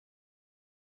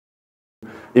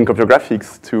in computer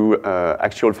graphics to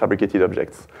actual fabricated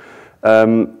objects.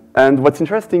 And what's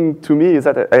interesting to me is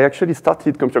that I actually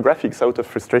started computer graphics out of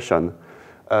frustration.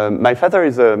 My father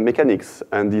is a mechanics,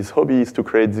 and his hobby is to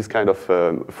create this kind of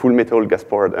full metal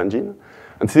gas-powered engine.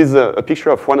 And this is a picture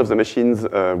of one of the machines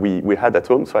we had at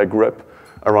home, so I grew up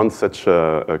around such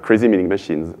crazy milling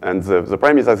machines. And the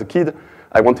problem is, as a kid,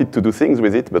 I wanted to do things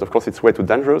with it, but of course it's way too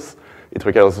dangerous. It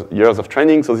requires years of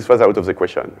training, so this was out of the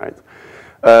question, right?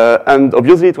 And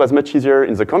obviously it was much easier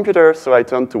in the computer, so I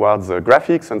turned towards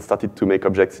graphics and started to make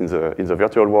objects in the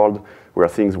virtual world, where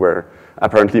things were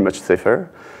apparently much safer.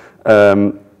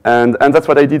 And that's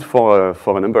what I did for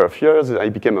a number of years. I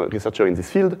became a researcher in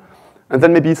this field. And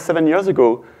then maybe 7 years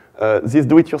ago, these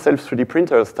do-it-yourself 3D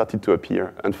printers started to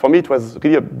appear. And for me, it was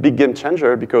really a big game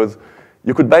changer because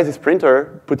you could buy this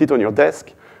printer, put it on your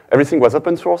desk. Everything was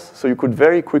open source, so you could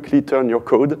very quickly turn your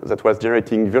code that was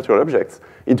generating virtual objects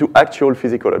into actual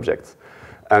physical objects.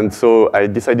 And so I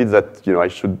decided that I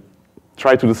should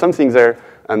try to do something there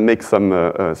and make some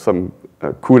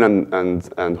cool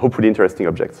and hopefully interesting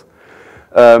objects.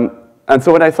 And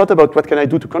so when I thought about what can I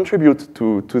do to contribute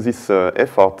to this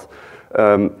effort,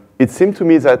 it seemed to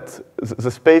me that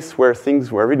the space where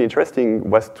things were really interesting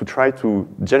was to try to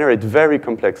generate very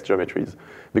complex geometries.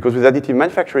 Because with additive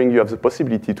manufacturing, you have the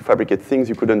possibility to fabricate things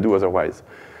you couldn't do otherwise.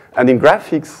 And in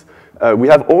graphics, we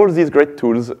have all these great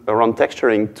tools around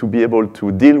texturing to be able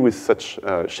to deal with such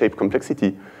shape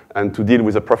complexity and to deal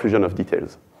with a profusion of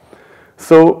details.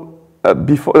 So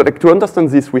to understand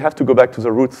this, we have to go back to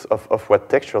the roots of what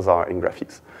textures are in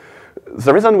graphics.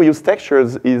 The reason we use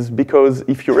textures is because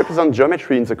if you represent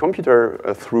geometry in the computer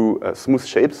through smooth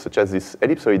shapes, such as this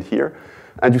ellipsoid here,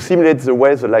 and you simulate the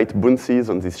way the light bounces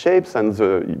on these shapes,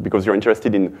 and because you're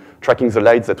interested in tracking the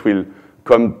light that will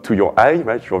come to your eye,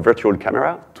 right, your virtual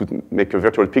camera, to make a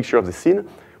virtual picture of the scene,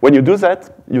 when you do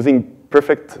that, using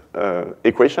perfect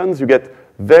equations, you get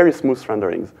very smooth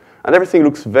renderings. And everything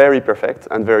looks very perfect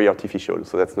and very artificial,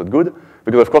 so that's not good,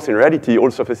 because of course in reality,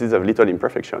 all surfaces have little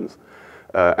imperfections.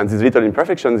 And these little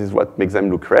imperfections is what makes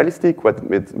them look realistic,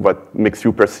 what makes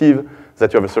you perceive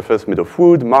that you have a surface made of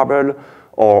wood, marble,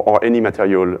 or any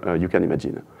material you can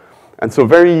imagine. And so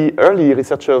very early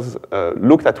researchers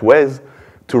looked at ways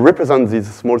to represent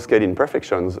these small-scale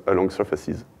imperfections along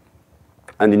surfaces.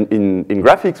 And in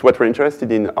graphics, what we're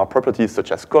interested in are properties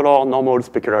such as color, normal,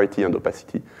 specularity, and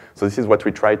opacity. So this is what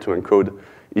we try to encode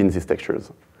in these textures.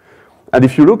 And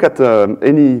if you look at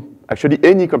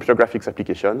any computer graphics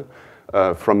application,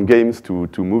 from games to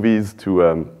movies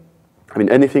to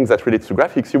anything that relates to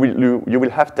graphics, you will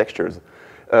have textures.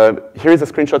 Here is a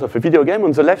screenshot of a video game.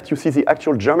 On the left, you see the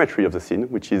actual geometry of the scene,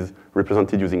 which is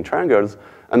represented using triangles.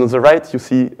 And on the right, you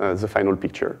see the final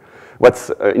picture.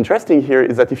 What's interesting here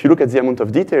is that if you look at the amount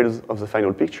of details of the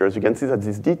final pictures, you can see that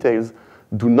these details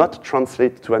do not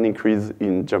translate to an increase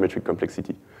in geometric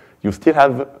complexity. You still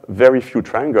have very few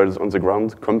triangles on the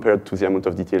ground compared to the amount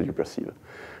of detail you perceive.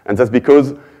 And that's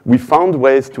because we found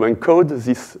ways to encode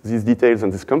these details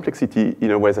and this complexity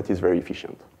in a way that is very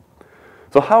efficient.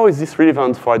 So how is this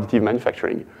relevant for additive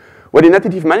manufacturing? Well, in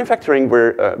additive manufacturing,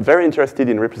 we're very interested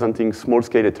in representing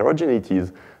small-scale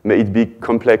heterogeneities, may it be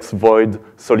complex, void,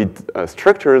 solid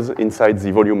structures inside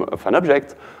the volume of an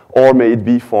object, or may it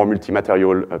be for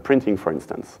multi-material printing, for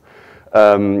instance.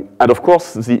 And of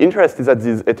course, the interest is that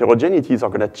these heterogeneities are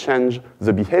going to change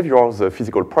the behavior, the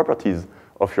physical properties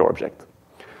of your object.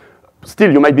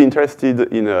 Still, you might be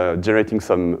interested in generating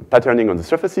some patterning on the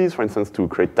surfaces, for instance, to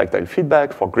create tactile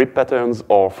feedback for grip patterns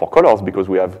or for colors, because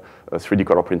we have 3D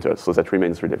color printers, so that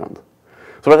remains relevant.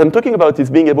 So what I'm talking about is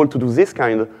being able to do this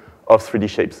kind of 3D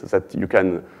shapes that you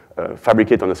can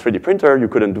fabricate on a 3D printer. You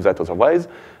couldn't do that otherwise.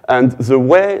 And the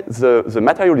way the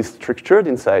material is structured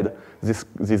inside,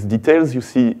 these details you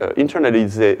see internally,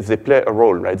 they play a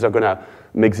role, right? They're going to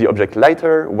make the object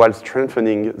lighter while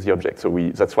strengthening the object.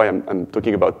 So that's why I'm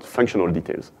talking about functional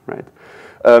details, right?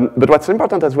 But what's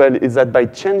important as well is that by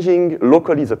changing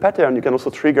locally the pattern, you can also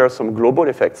trigger some global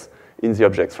effects in the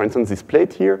objects. For instance, this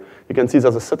plate here, you can see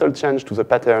there's a subtle change to the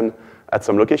pattern at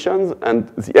some locations, and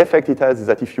the effect it has is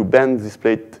that if you bend this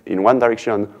plate in one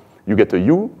direction, you get a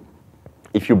U.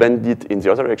 If you bend it in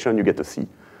the other direction, you get a C.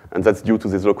 And that's due to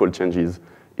these local changes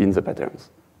in the patterns.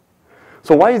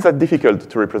 So why is that difficult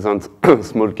to represent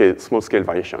small-scale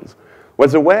variations? Well,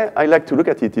 the way I like to look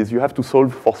at it is you have to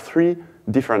solve for 3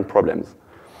 different problems.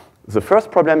 The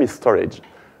first problem is storage.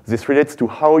 This relates to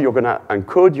how you're going to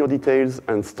encode your details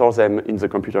and store them in the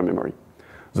computer memory.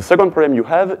 The second problem you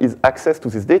have is access to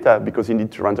this data, because you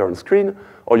need to render on screen,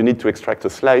 or you need to extract a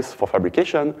slice for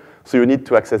fabrication. So you need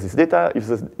to access this data.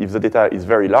 If the data is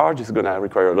very large, it's going to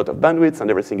require a lot of bandwidth, and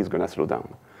everything is going to slow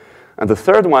down. And the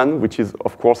third one, which is,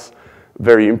 of course,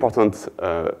 very important,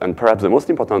 and perhaps the most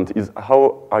important, is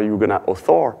how are you going to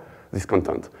author this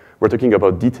content? We're talking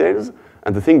about details,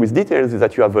 and the thing with details is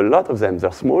that you have a lot of them.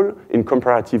 They're small in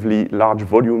comparatively large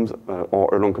volumes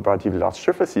or along comparatively large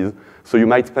surfaces, so you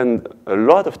might spend a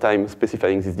lot of time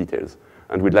specifying these details,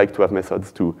 and we'd like to have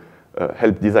methods to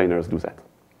help designers do that.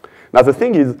 Now, the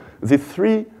thing is, these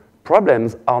three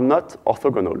problems are not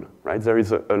orthogonal, right? There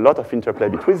is a lot of interplay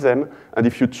between them, and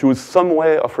if you choose some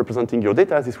way of representing your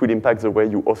data, this will impact the way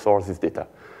you author this data.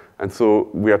 And so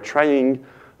we are trying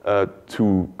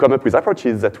to come up with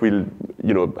approaches that will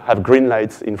have green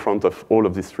lights in front of all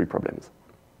of these three problems.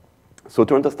 So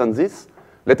to understand this,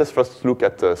 let us first look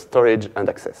at storage and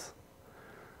access,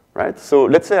 right? So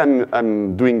let's say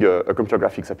I'm doing a computer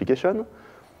graphics application,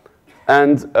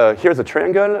 and here's a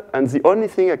triangle, and the only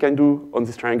thing I can do on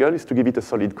this triangle is to give it a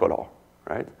solid color,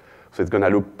 right? So it's going to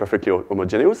look perfectly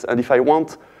homogeneous, and if I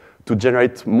want to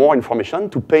generate more information,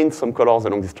 to paint some colors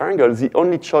along this triangle, the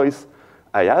only choice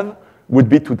I have would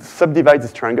be to subdivide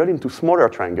this triangle into smaller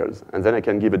triangles, and then I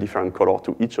can give a different color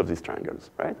to each of these triangles,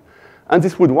 right? And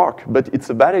this would work, but it's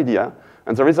a bad idea,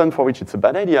 and the reason for which it's a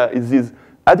bad idea is these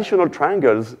additional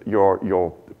triangles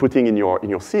you're putting in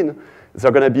your scene,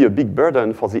 they're going to be a big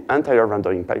burden for the entire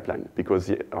rendering pipeline, because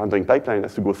the rendering pipeline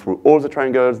has to go through all the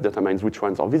triangles, determines which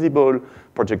ones are visible,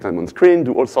 project them on screen,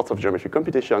 do all sorts of geometric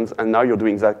computations, and now you're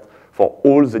doing that for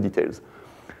all the details.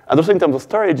 And also in terms of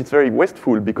storage, it's very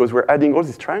wasteful, because we're adding all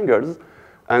these triangles,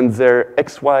 and their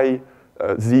XY,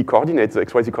 Z coordinates, the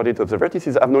XYZ coordinates of the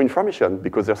vertices have no information,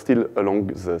 because they're still along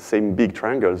the same big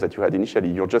triangles that you had initially.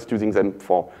 You're just using them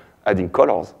for adding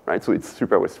colors, right? So it's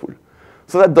super wasteful.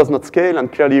 So that does not scale, and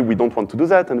clearly we don't want to do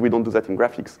that, and we don't do that in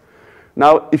graphics.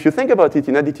 Now, if you think about it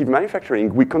in additive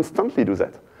manufacturing, we constantly do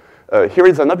that. Here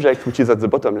is an object which is at the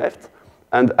bottom left,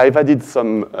 and I've added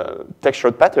some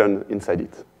textured pattern inside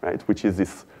it, right? Which is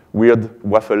this weird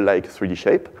waffle-like 3D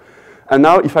shape. And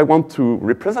now if I want to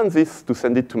represent this to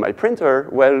send it to my printer,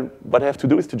 well, what I have to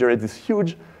do is to generate this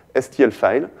huge STL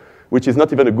file, which is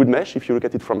not even a good mesh if you look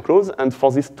at it from close. And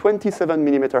for this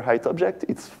 27mm height object,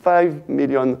 it's 5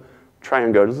 million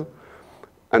triangles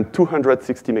and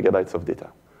 260 megabytes of data.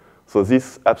 So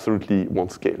this absolutely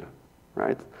won't scale,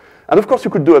 right? And of course,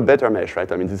 you could do a better mesh, right?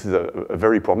 I mean, this is a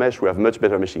very poor mesh. We have much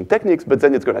better meshing techniques, but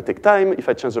then it's going to take time. If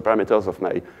I change the parameters of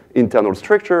my internal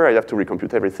structure, I have to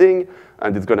recompute everything,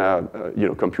 and it's going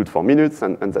to compute for minutes,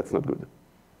 and that's not good.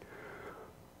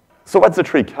 So what's the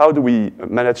trick? How do we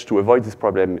manage to avoid this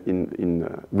problem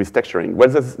with texturing? Well,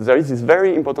 there is this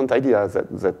very important idea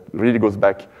that really goes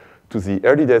back to the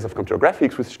early days of computer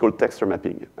graphics, which is called texture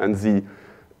mapping. And the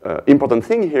important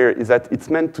thing here is that it's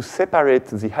meant to separate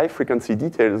the high-frequency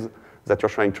details that you're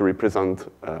trying to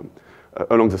represent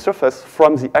along the surface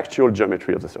from the actual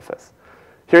geometry of the surface.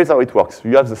 Here's how it works.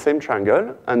 You have the same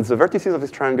triangle, and the vertices of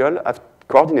this triangle have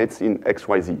coordinates in x,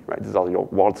 y, z, right? These are your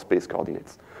world space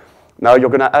coordinates. Now you're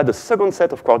going to add a second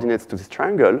set of coordinates to this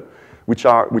triangle, which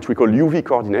we call UV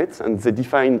coordinates, and they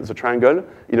define the triangle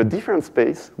in a different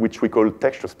space, which we call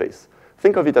texture space.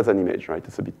 Think of it as an image, right?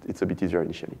 It's a bit easier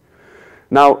initially.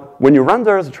 Now, when you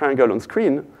render the triangle on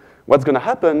screen, what's going to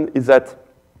happen is that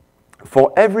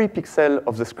for every pixel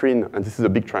of the screen, and this is a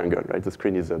big triangle, right? The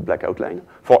screen is a black outline.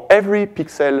 For every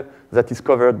pixel that is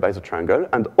covered by the triangle,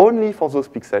 and only for those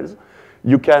pixels,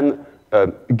 you can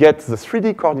get the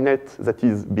 3D coordinate that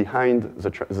is behind the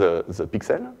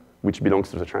pixel, which belongs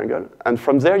to the triangle. And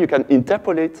from there, you can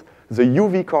interpolate the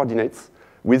UV coordinates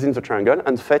within the triangle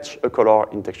and fetch a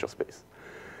color in texture space.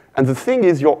 And the thing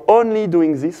is, you're only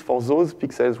doing this for those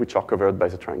pixels which are covered by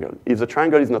the triangle. If the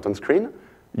triangle is not on screen,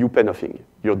 you pay nothing.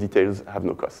 Your details have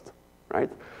no cost, right?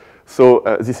 So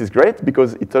this is great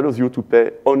because it allows you to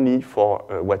pay only for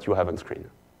what you have on screen.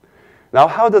 Now,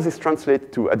 how does this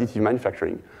translate to additive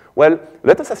manufacturing? Well,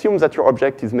 let us assume that your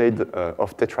object is made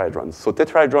of tetrahedrons. So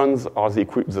tetrahedrons are the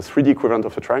 3D equivalent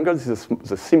of a triangle. This is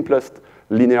the simplest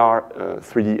linear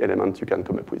 3D element you can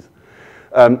come up with.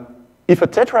 If a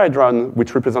tetrahedron,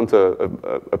 which represents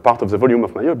a part of the volume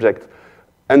of my object,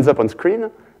 ends up on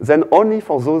screen, then only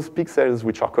for those pixels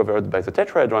which are covered by the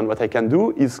tetrahedron, what I can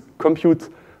do is compute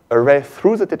a ray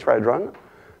through the tetrahedron,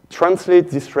 translate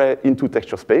this ray into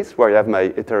texture space, where I have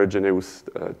my heterogeneous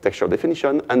texture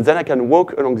definition, and then I can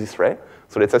walk along this ray.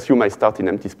 So let's assume I start in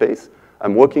empty space.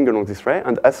 I'm walking along this ray,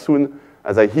 and as soon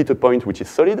as I hit a point which is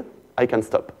solid, I can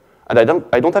stop. And I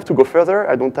don't have to go further.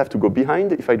 I don't have to go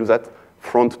behind if I do that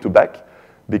front to back,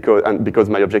 because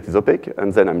my object is opaque,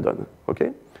 and then I'm done,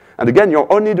 okay? And again,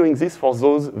 you're only doing this for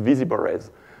those visible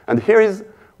rays. And here is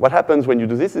what happens when you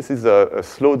do this, this is a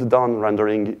slowed down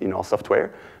rendering in our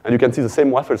software. And you can see the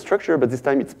same waffle structure, but this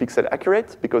time it's pixel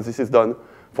accurate because this is done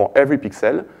for every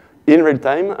pixel in real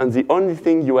time. And the only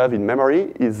thing you have in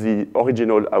memory is the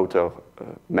original outer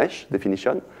mesh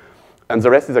definition. And the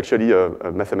rest is actually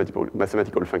a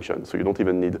mathematical function. So you don't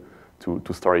even need to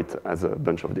store it as a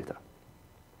bunch of data.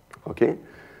 Okay?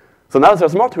 So now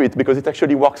there's more to it because it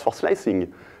actually works for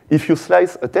slicing. If you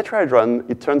slice a tetrahedron,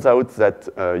 it turns out that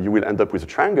you will end up with a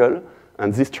triangle,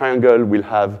 and this triangle will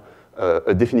have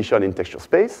a definition in texture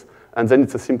space, and then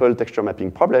it's a simple texture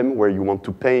mapping problem where you want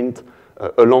to paint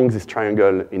along this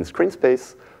triangle in screen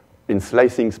space, in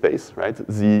slicing space, right?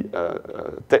 The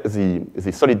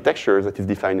solid texture that is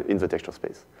defined in the texture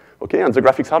space. Okay, and the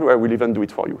graphics hardware will even do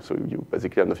it for you, so you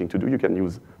basically have nothing to do. You can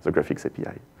use the graphics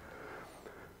API.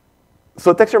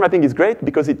 So texture mapping is great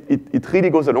because it really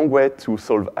goes a long way to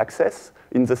solve access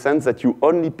in the sense that you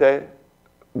only pay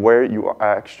where you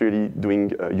are actually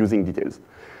doing using details.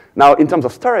 Now, in terms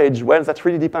of storage, well, that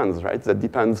really depends, right? That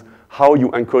depends how you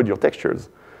encode your textures.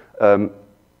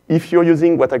 If you're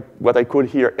using what I call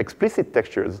here explicit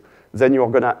textures, then you're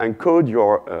going to encode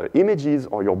your images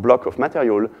or your block of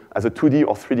material as a 2D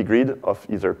or 3D grid of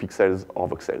either pixels or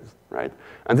voxels, right?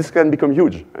 And this can become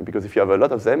huge, right? Because if you have a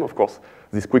lot of them, of course,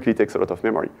 this quickly takes a lot of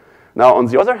memory. Now, on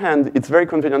the other hand, it's very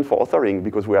convenient for authoring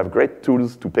because we have great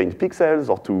tools to paint pixels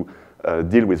or to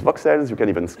deal with voxels. You can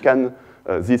even scan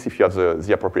this if you have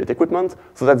the appropriate equipment,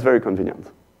 so that's very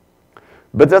convenient.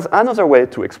 But there's another way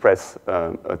to express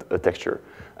a texture.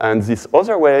 And this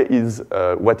other way is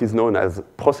what is known as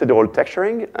procedural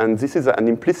texturing, and this is an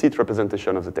implicit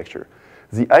representation of the texture.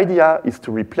 The idea is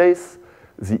to replace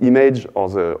the image or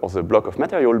the block of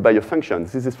material by a function.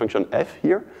 This is function f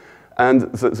here. And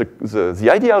the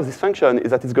idea of this function is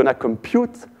that it's going to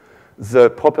compute the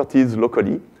properties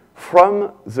locally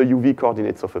from the UV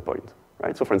coordinates of a point.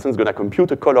 Right? So for instance, it's going to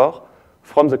compute a color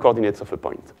from the coordinates of a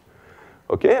point.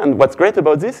 Okay, and what's great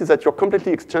about this is that you're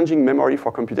completely exchanging memory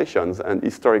for computations, and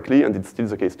historically, and it's still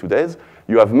the case today,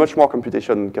 you have much more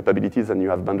computation capabilities than you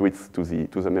have bandwidth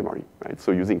to the memory, right?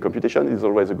 So using computation is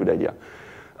always a good idea,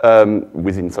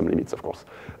 within some limits, of course.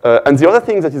 And the other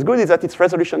thing that is good is that it's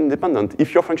resolution independent.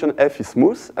 If your function f is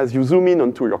smooth, as you zoom in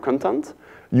onto your content,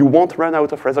 you won't run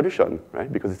out of resolution,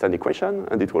 right? Because it's an equation,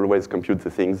 and it will always compute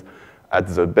the things at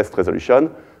the best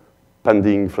resolution,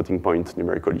 pending floating point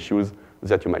numerical issues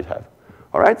that you might have.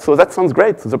 All right, so that sounds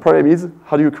great. The problem is,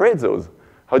 how do you create those?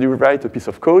 How do you write a piece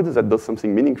of code that does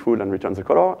something meaningful and returns a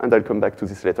color? And I'll come back to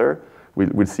this later.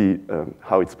 We'll see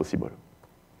how it's possible.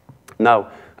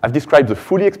 Now, I've described the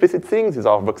fully explicit things. These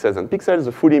are voxels and pixels.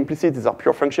 The fully implicit, these are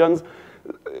pure functions.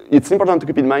 It's important to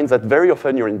keep in mind that very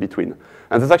often you're in between.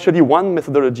 And there's actually one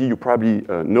methodology you probably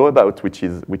know about, which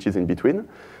is in between.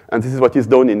 And this is what is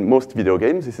done in most video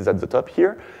games. This is at the top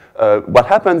here. What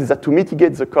happens is that to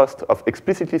mitigate the cost of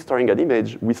explicitly storing an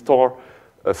image, we store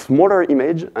a smaller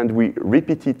image and we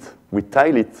repeat it, we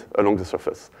tile it along the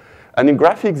surface. And in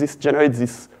graphics, this generates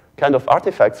this kind of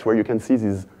artifacts where you can see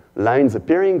these lines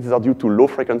appearing. These are due to low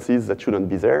frequencies that shouldn't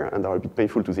be there and are a bit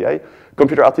painful to the eye.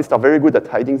 Computer artists are very good at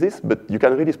hiding this, but you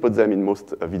can really spot them in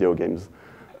most video games.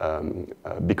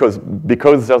 Because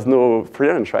there's no free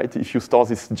lunch, right? If you store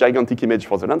this gigantic image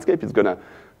for the landscape, it's going to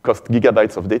cost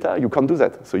gigabytes of data. You can't do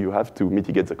that, so you have to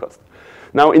mitigate the cost.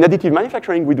 Now, in additive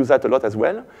manufacturing, we do that a lot as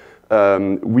well.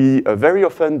 We very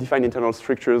often define internal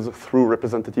structures through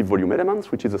representative volume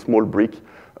elements, which is a small brick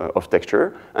of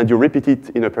texture, and you repeat it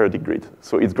in a periodic grid.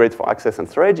 So it's great for access and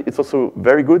storage. It's also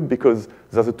very good because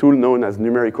there's a tool known as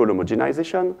numerical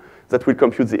homogenization that will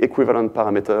compute the equivalent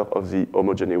parameter of the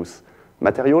homogeneous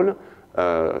material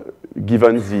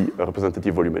given the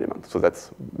representative volume element. So that's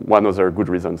one other good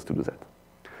reasons to do that.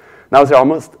 Now, there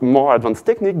are more advanced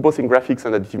techniques, both in graphics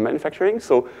and additive manufacturing.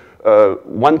 So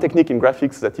one technique in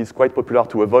graphics that is quite popular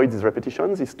to avoid these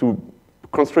repetitions is to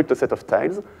construct a set of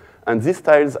tiles. And these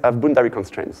tiles have boundary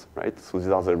constraints, right? So these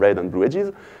are the red and blue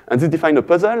edges. And this defines a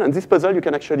puzzle. And this puzzle, you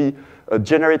can actually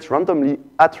generate randomly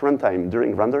at runtime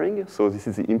during rendering. So this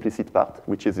is the implicit part,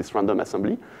 which is this random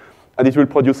assembly. And it will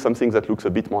produce something that looks a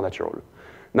bit more natural.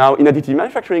 Now, in additive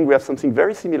manufacturing, we have something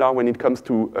very similar when it comes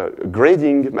to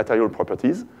grading material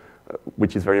properties,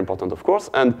 which is very important, of course.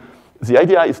 And the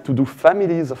idea is to do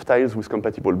families of tiles with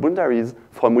compatible boundaries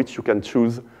from which you can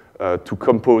choose to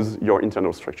compose your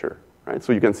internal structure. Right?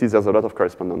 So you can see there's a lot of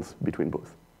correspondence between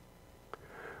both.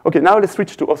 OK, now let's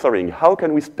switch to authoring. How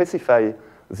can we specify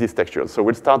these textures? So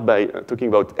we'll start by talking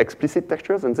about explicit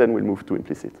textures, and then we'll move to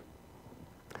implicit.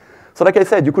 So like I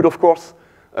said, you could, of course,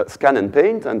 scan and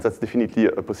paint, and that's definitely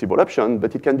a possible option,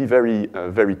 but it can be very,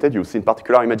 very tedious. In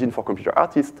particular, imagine for computer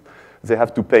artists, They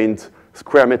have to paint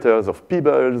square meters of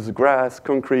pebbles, grass,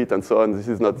 concrete, and so on. This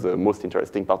is not the most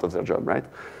interesting part of their job, right?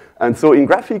 And so in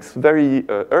graphics, very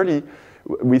early,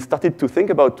 we started to think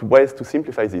about ways to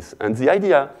simplify this. And the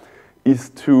idea is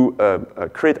to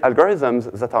create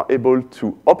algorithms that are able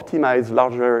to optimize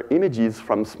larger images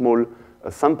from small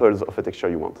samples of a texture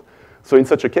you want. So in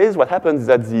such a case, what happens is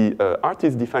that the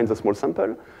artist defines a small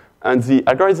sample, and the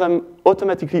algorithm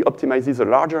automatically optimizes a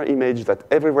larger image that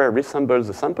everywhere resembles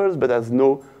the samples, but has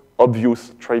no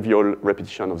obvious trivial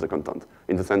repetition of the content,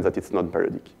 in the sense that it's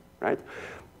non-periodic, right?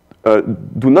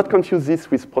 Do not confuse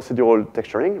this with procedural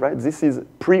texturing, right? This is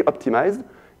pre-optimized.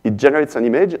 It generates an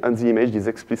image, and the image is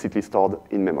explicitly stored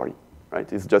in memory,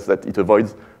 right? It's just that it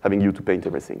avoids having you to paint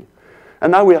everything.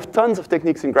 And now we have tons of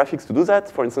techniques in graphics to do that.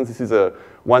 For instance, this is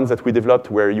one that we developed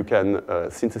where you can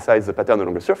synthesize the pattern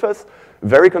along a surface.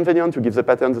 Very convenient. You give the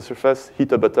pattern the surface,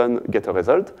 hit a button, get a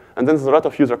result. And then there's a lot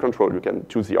of user control. You can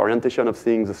choose the orientation of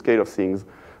things, the scale of things.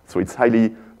 So it's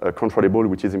highly controllable,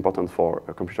 which is important for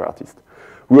a computer artist.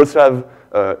 We also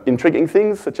have intriguing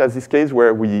things, such as this case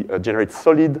where we generate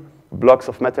solid blocks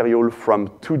of material from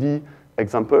 2D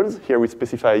examples. Here we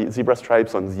specify zebra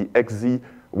stripes on the XZ,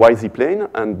 YZ plane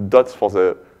and dots for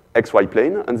the XY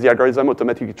plane. And the algorithm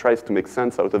automatically tries to make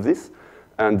sense out of this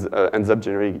and ends up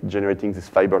generating this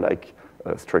fiber-like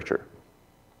structure.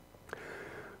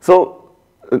 So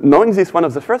knowing this, one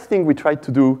of the first things we tried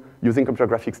to do using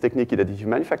computer graphics technique in additive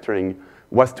manufacturing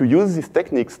was to use these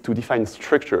techniques to define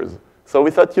structures. So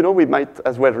we thought, we might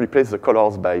as well replace the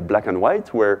colors by black and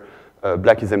white, where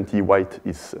black is empty, white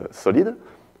is solid,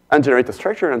 and generate a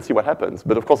structure and see what happens.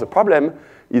 But of course, the problem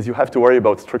is you have to worry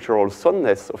about structural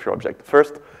soundness of your object.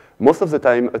 First, most of the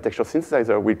time, a texture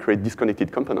synthesizer will create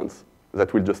disconnected components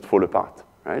that will just fall apart,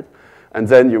 right? And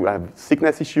then you have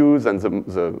thickness issues, and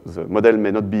the model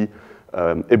may not be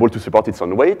able to support its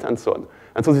own weight, and so on.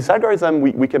 And so this algorithm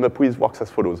we came up with works as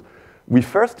follows. We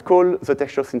first call the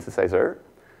texture synthesizer,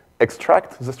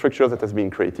 extract the structure that has been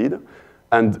created,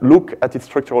 and look at its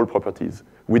structural properties.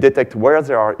 We detect where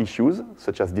there are issues,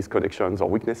 such as disconnections or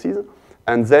weaknesses,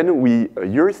 and then we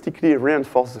heuristically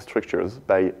reinforce the structures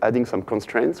by adding some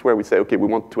constraints where we say, okay, we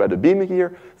want to add a beam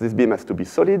here, this beam has to be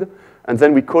solid, and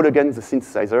then we call again the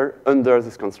synthesizer under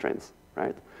these constraints,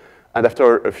 right? And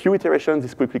after a few iterations,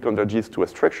 this quickly converges to a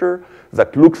structure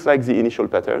that looks like the initial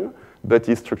pattern, but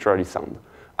is structurally sound.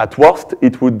 At worst,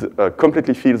 it would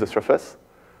completely fill the surface,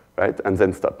 right, and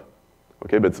then stop.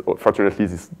 Okay, but fortunately,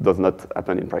 this does not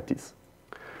happen in practice.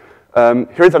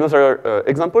 Here is another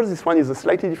example. This one is a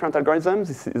slightly different algorithm.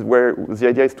 This is where the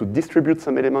idea is to distribute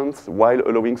some elements while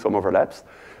allowing some overlaps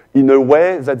in a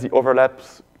way that the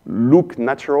overlaps look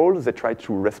natural. They try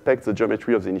to respect the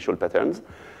geometry of the initial patterns.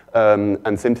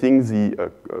 And same thing,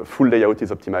 the full layout is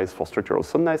optimized for structural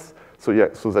soundness, so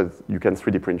that you can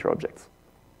 3D print your objects.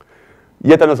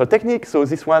 Yet another technique, so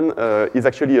this one is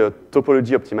actually a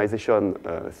topology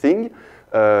optimization thing.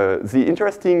 The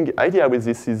interesting idea with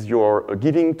this is you're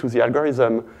giving to the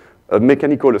algorithm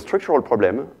a structural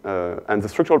problem, and the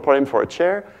structural problem for a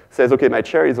chair says, okay, my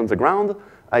chair is on the ground,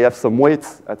 I have some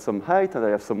weights at some height, and I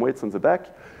have some weights on the back.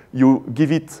 You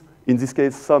give it, in this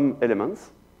case, some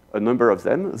elements, a number of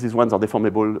them. These ones are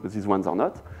deformable, these ones are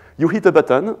not. You hit a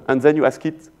button, and then you ask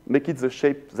it, make it the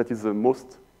shape that is the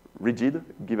most rigid,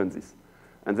 given this.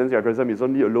 And then the algorithm is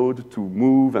only allowed to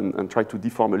move and try to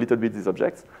deform a little bit these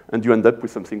objects, and you end up with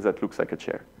something that looks like a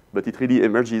chair. But it really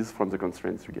emerges from the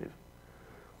constraints you gave.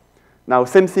 Now,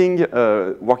 same thing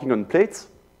working on plates.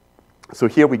 So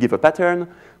here we give a pattern,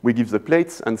 we give the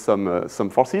plates and some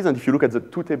forces, and if you look at the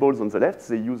two tables on the left,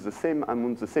 they use the same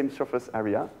amount, the same surface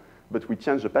area, but we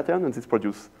change the pattern, and this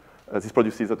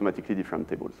produces automatically different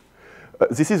tables.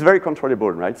 This is very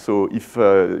controllable, right? So if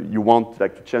you want to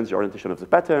change the orientation of the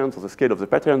patterns or the scale of the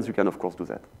patterns, you can, of course, do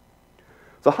that.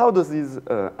 So how does these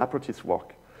approaches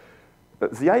work?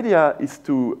 The idea is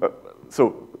to,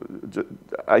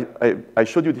 I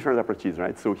showed you different approaches,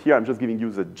 right? So here I'm just giving you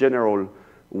the general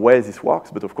way this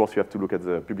works, but of course you have to look at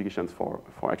the publications for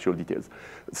actual details.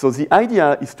 So the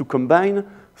idea is to combine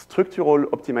structural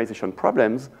optimization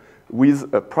problems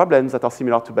with problems that are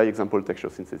similar to, by example, texture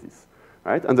synthesis.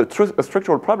 Right? And a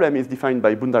structural problem is defined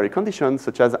by boundary conditions,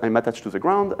 such as I'm attached to the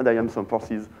ground, and I have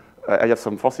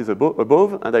some forces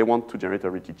above, and I want to generate a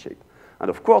rigid shape.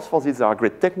 And of course, for this, there are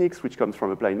great techniques which comes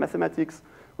from applied mathematics,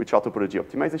 which are topology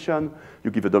optimization. You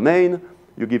give a domain,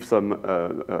 you give some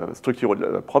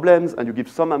structural problems, and you give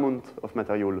some amount of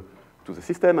material to the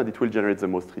system, and it will generate the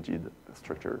most rigid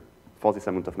structure for this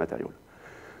amount of material.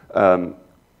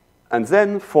 And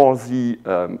then for the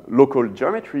local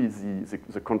geometry,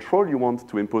 the control you want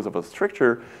to impose over the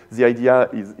structure, the idea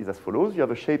is as follows. You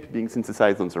have a shape being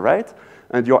synthesized on the right,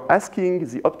 and you're asking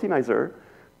the optimizer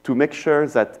to make sure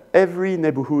that every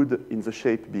neighborhood in the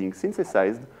shape being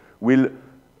synthesized will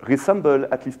resemble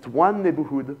at least one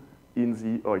neighborhood in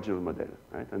the original model,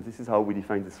 right? And this is how we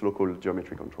define this local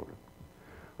geometry control.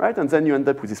 Right? And then you end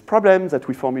up with this problem that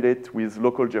we formulate with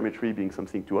local geometry being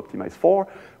something to optimize for,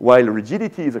 while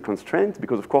rigidity is a constraint,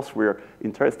 because of course we're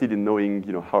interested in knowing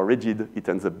how rigid it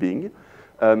ends up being.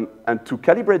 And to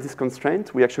calibrate this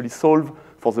constraint, we actually solve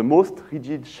for the most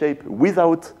rigid shape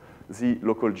without the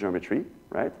local geometry,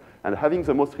 right? And having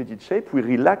the most rigid shape, we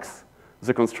relax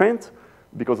the constraint,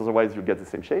 because otherwise you get the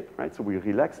same shape, right? So we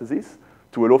relax this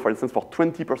to allow, for instance, for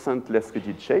 20% less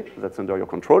rigid shape that's under your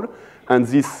control. And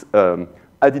this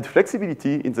added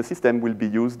flexibility in the system will be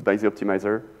used by the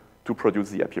optimizer to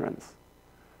produce the appearance,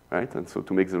 right? And so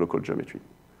to make the local geometry.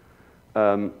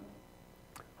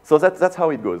 So that's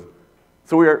how it goes.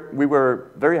 So we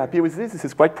were very happy with this. This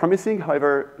is quite promising.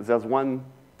 However, there's one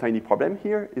tiny problem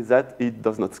here, is that it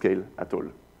does not scale at all,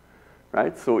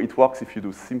 right? So it works if you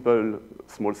do simple,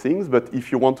 small things, but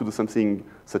if you want to do something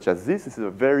such as this is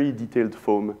a very detailed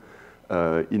foam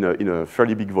in a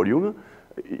fairly big volume.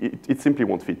 It simply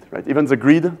won't fit, right? Even the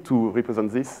grid to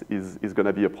represent this is going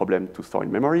to be a problem to store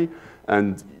in memory.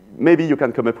 And maybe you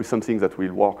can come up with something that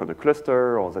will work on a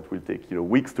cluster or that will take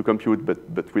weeks to compute,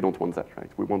 but we don't want that,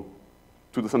 right? We want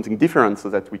to do something different so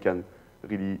that we can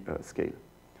really scale.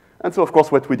 And so, of course,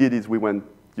 what we did is we went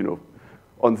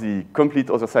on the complete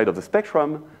other side of the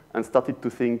spectrum and started to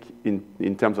think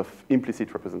in terms of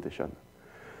implicit representation.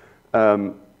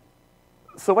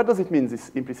 So what does it mean, this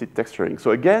implicit texturing?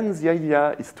 So again, the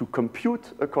idea is to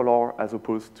compute a color as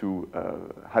opposed to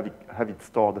have it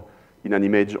stored in an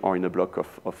image or in a block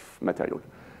of material.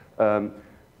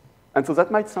 And so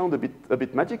that might sound a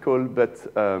bit magical, but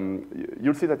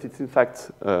you'll see that it's in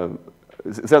fact,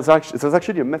 there's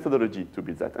actually a methodology to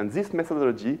build that. And this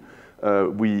methodology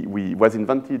was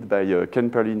invented by Ken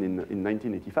Perlin in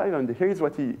 1985, and here is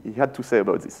what he had to say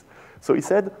about this. So he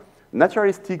said,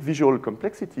 naturalistic visual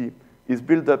complexity is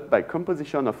built up by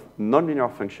composition of nonlinear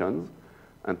functions,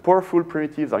 and powerful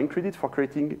primitives are included for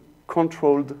creating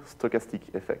controlled stochastic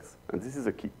effects. And this is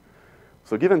the key.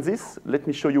 So given this, let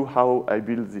me show you how I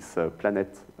build this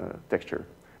planet texture.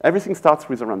 Everything starts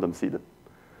with a random seed.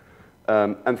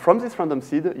 And from this random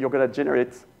seed, you're going to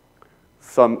generate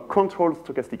some controlled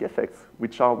stochastic effects,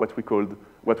 which are what we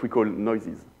call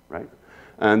noises, right?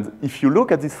 And if you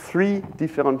look at these three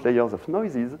different layers of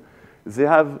noises, they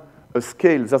have a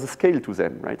scale, there's a scale to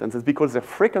them, right? And that's because their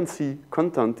frequency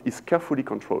content is carefully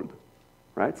controlled,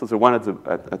 right? So the one at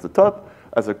the top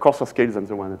has a coarser scale than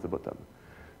the one at the bottom.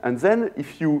 And then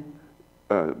if you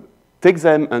take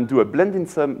them and do a blended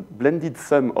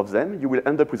sum of them, you will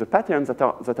end up with a pattern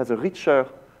that has a richer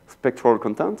spectral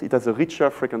content. It has a richer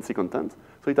frequency content,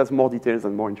 so it has more details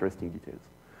and more interesting details.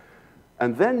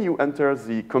 And then you enter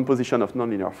the composition of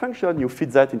nonlinear function. You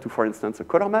feed that into, for instance, a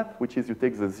color map, which is you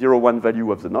take the 0, 1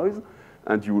 value of the noise,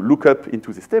 and you look up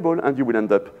into this table, and you will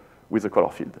end up with a color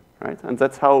field, right? And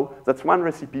that's one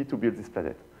recipe to build this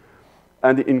planet.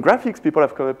 And in graphics, people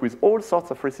have come up with all sorts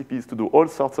of recipes to do all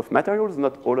sorts of materials,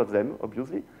 not all of them,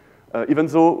 obviously, even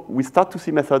though we start to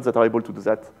see methods that are able to do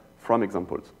that from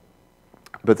examples.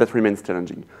 But that remains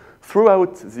challenging.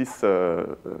 Throughout this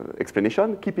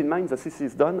explanation, keep in mind that this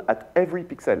is done at every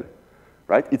pixel,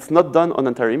 right? It's not done on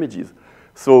entire images.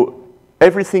 So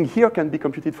everything here can be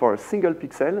computed for a single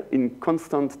pixel in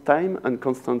constant time and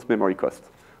constant memory cost,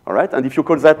 all right? And if you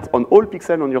call that on all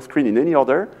pixels on your screen in any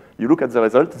order, you look at the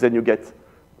result, then you get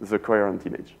the coherent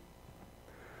image.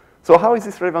 So how is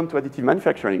this relevant to additive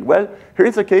manufacturing? Well, here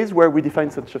is a case where we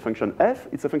define such a function f.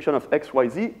 It's a function of x, y,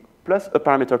 z plus a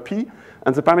parameter p,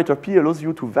 and the parameter p allows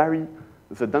you to vary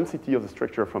the density of the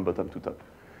structure from bottom to top.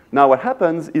 Now what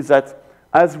happens is that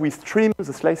as we stream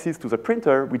the slices to the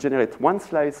printer, we generate one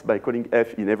slice by calling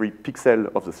f in every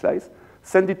pixel of the slice,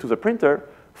 send it to the printer,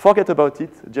 forget about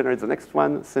it, generate the next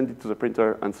one, send it to the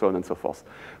printer, and so on and so forth.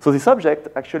 So this object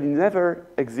actually never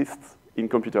exists in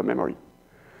computer memory.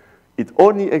 It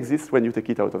only exists when you take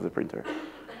it out of the printer,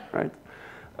 right?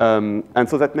 And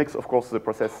so that makes, of course, the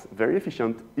process very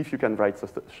efficient if you can write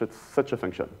such a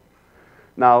function.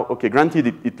 Now, okay,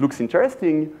 granted, it looks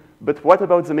interesting, but what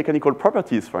about the mechanical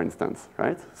properties, for instance,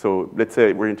 right? So let's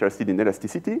say we're interested in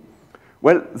elasticity.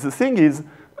 Well, the thing is,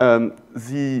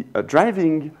 the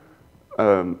driving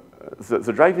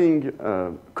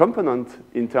component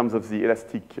in terms of the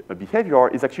elastic behavior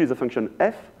is actually the function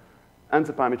f and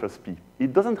the parameters p.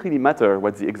 It doesn't really matter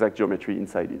what the exact geometry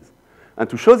inside is. And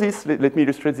to show this, let me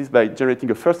illustrate this by generating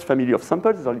a first family of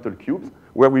samples. These are little cubes,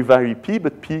 where we vary p,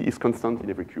 but p is constant in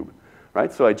every cube.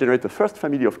 Right? So I generate a first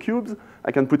family of cubes.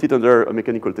 I can put it under a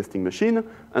mechanical testing machine,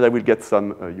 and I will get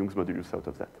some Young's modulus out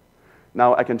of that.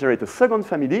 Now I can generate a second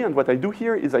family, and what I do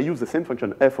here is I use the same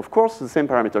function f, of course, the same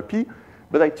parameter p,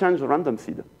 but I change the random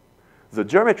seed. The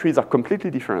geometries are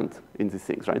completely different in these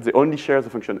things, right? They only share the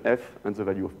function f and the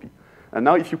value of p. And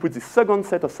now if you put this second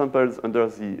set of samples under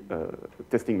the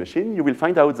testing machine, you will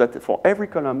find out that for every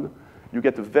column, you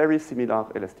get a very similar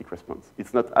elastic response.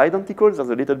 It's not identical, there's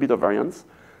a little bit of variance,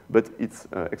 but it's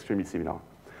extremely similar.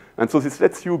 And so this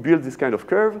lets you build this kind of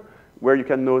curve where you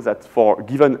can know that for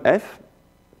given f,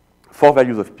 for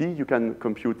values of p, you can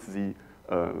compute the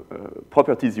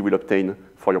properties you will obtain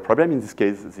for your problem, in this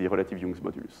case, the relative Young's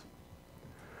modulus.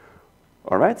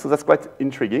 All right, so that's quite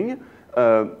intriguing.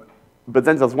 But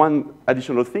then there's one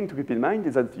additional thing to keep in mind,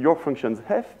 is that your functions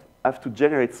have to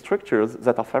generate structures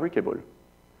that are fabricable.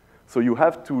 So you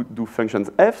have to do functions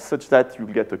f such that you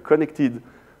get a connected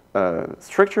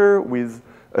structure with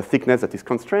a thickness that is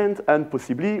constrained and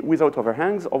possibly without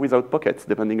overhangs or without pockets,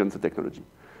 depending on the technology.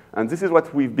 And this is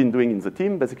what we've been doing in the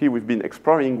team. Basically, we've been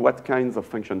exploring what kinds of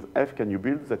functions f can you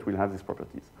build that will have these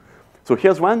properties. So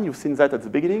here's one. You've seen that at the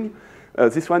beginning.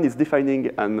 This one is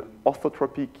defining an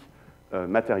orthotropic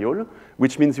material,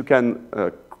 which means you can,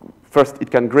 first, it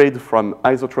can grade from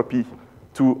isotropy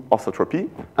to orthotropy,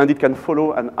 and it can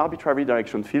follow an arbitrary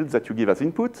direction field that you give as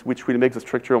input, which will make the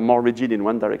structure more rigid in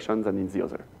one direction than in the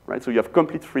other, right? So you have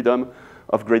complete freedom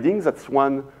of grading. That's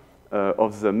one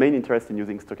of the main interest in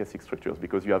using stochastic structures,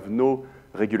 because you have no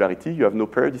regularity, you have no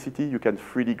periodicity, you can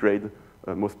freely grade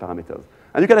most parameters.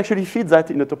 And you can actually feed that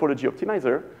in a topology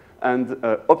optimizer and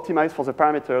optimize for the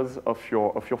parameters of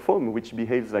your foam, which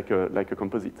behaves like a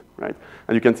composite, right?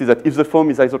 And you can see that if the foam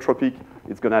is isotropic,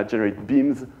 it's going to generate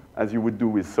beams as you would do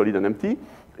with solid and empty.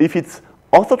 If it's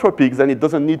orthotropic, then it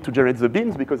doesn't need to generate the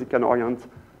beams because it can orient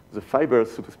the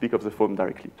fibers, so to speak, of the foam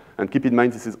directly. And keep in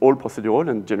mind, this is all procedural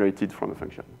and generated from a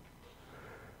function.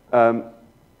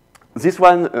 This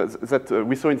one that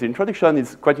we saw in the introduction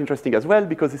is quite interesting as well,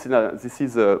 because this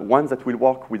is one that will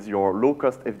work with your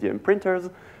low-cost FDM printers.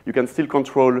 You can still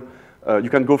control, you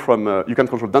can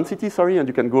control density, sorry, and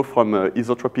you can go from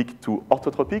isotropic to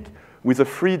orthotropic with a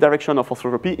free direction of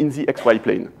orthotropy in the XY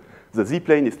plane. The Z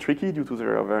plane is tricky due to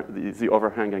the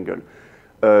overhang angle.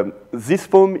 This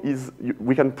foam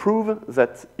we can prove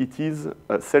that it is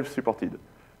self-supported.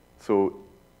 So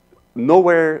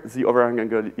nowhere the overhang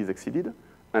angle is exceeded,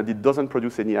 and it doesn't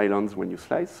produce any islands when you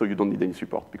slice, so you don't need any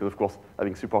support, because of course,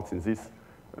 having supports in this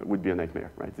would be a nightmare,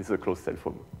 right? This is a closed cell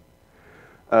foam.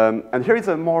 And here is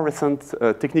a more recent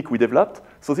technique we developed.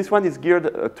 So this one is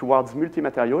geared towards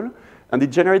multi-material, and it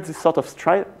generates this sort of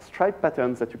stripe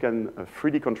patterns that you can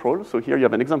freely control. So here you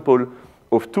have an example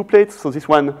of two plates. So this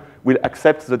one will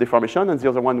accept the deformation, and the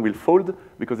other one will fold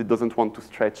because it doesn't want to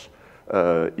stretch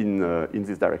in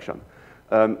this direction.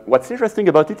 What's interesting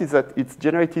about it is that it's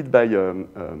generated by a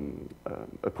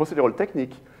procedural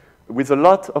technique with a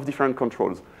lot of different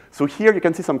controls. So here you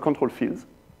can see some control fields,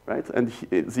 right? And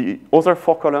the other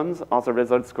 4 columns are the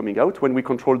results coming out when we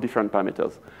control different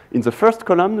parameters. In the first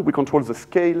column, we control the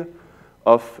scale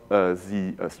of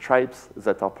the stripes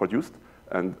that are produced.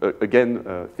 And again,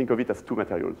 think of it as 2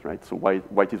 materials, right? So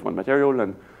white is one material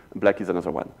and black is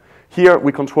another one. Here,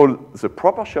 we control the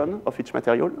proportion of each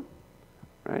material,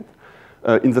 right?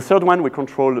 In the third one, we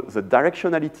control the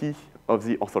directionality of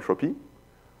the orthotropy.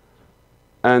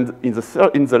 And in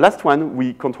the last one,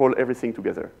 we control everything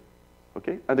together.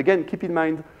 Okay? And again, keep in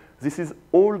mind, this is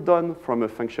all done from a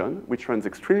function which runs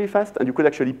extremely fast, and you could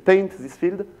actually paint this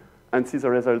field and see the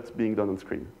results being done on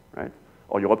screen, right?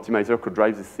 Or your optimizer could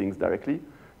drive these things directly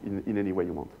in any way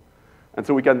you want. And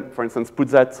so we can, for instance, put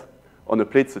that on a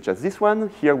plate such as this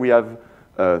one. Here we have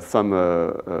some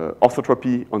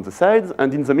orthotropy on the sides,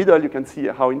 and in the middle you can see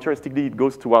how interestingly it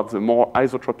goes towards a more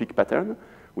isotropic pattern,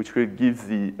 which will give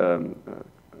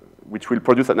which will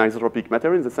produce an isotropic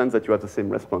material in the sense that you have the same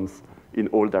response in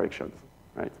all directions,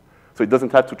 right? So it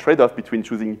doesn't have to trade off between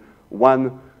choosing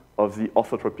one of the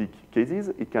orthotropic cases.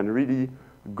 It can really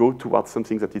go towards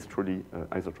something that is truly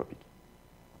isotropic.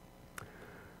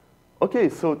 Okay,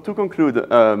 so to conclude,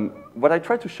 what I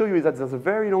try to show you is that there's a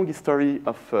very long history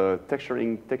of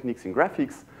texturing techniques in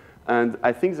graphics, and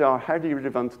I think they are highly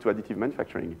relevant to additive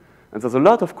manufacturing. And there's a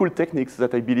lot of cool techniques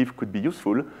that I believe could be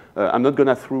useful. I'm not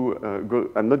gonna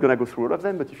go through all of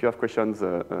them, but if you have questions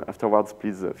afterwards,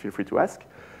 please feel free to ask.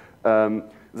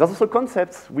 There's also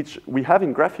concepts which we have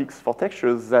in graphics for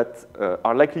textures that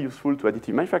are likely useful to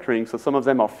additive manufacturing. So some of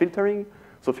them are filtering.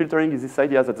 So filtering is this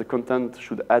idea that the content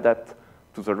should adapt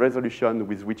to the resolution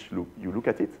with which you look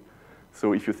at it.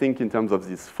 So if you think in terms of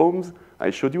these foams I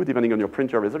showed you, depending on your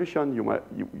printer resolution,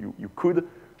 you could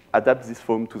adapt this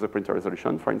foam to the printer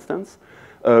resolution, for instance.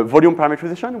 Volume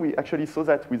parameterization, we actually saw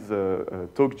that with the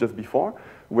talk just before,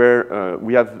 where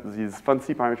we have these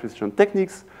fancy parameterization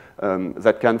techniques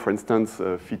that can, for instance,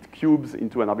 fit cubes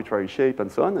into an arbitrary shape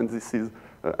and so on. And this is,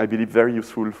 I believe, very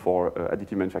useful for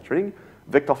additive manufacturing.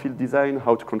 Vector field design,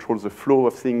 how to control the flow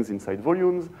of things inside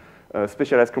volumes.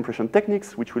 Specialized compression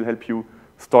techniques, which will help you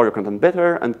store your content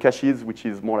better, and caches, which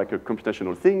is more like a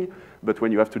computational thing. But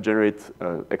when you have to generate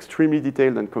extremely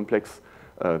detailed and complex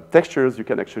textures, you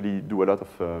can actually do a lot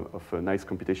of nice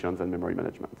computations and memory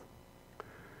management.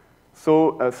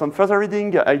 So some further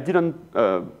reading. I didn't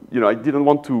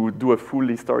want to do a full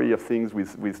history of things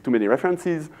with too many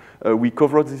references. We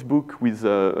covered this book with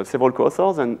several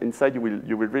co-authors, and inside you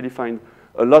will really find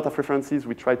a lot of references.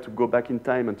 We tried to go back in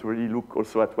time and to really look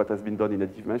also at what has been done in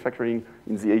additive manufacturing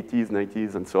in the 80s,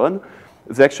 90s, and so on.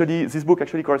 This book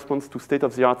actually corresponds to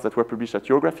state-of-the-art that were published at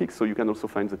Eurographics, so you can also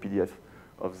find the PDF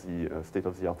of the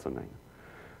state-of-the-art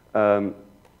online.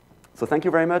 So thank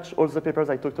you very much. All the papers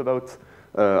I talked about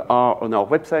are on our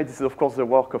website. This is, of course, the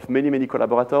work of many, many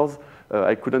collaborators.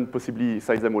 I couldn't possibly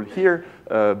cite them all here,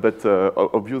 but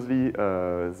obviously,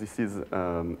 this is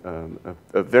a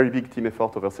very big team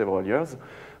effort over several years.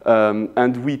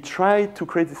 And we try to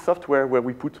create this software where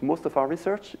we put most of our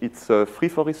research. It's free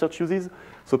for research uses,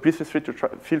 so please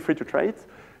feel free to try it.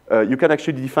 You can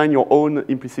actually define your own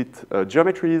implicit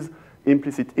geometries,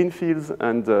 implicit infills,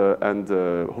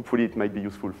 and hopefully it might be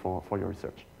useful for your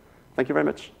research. Thank you very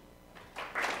much.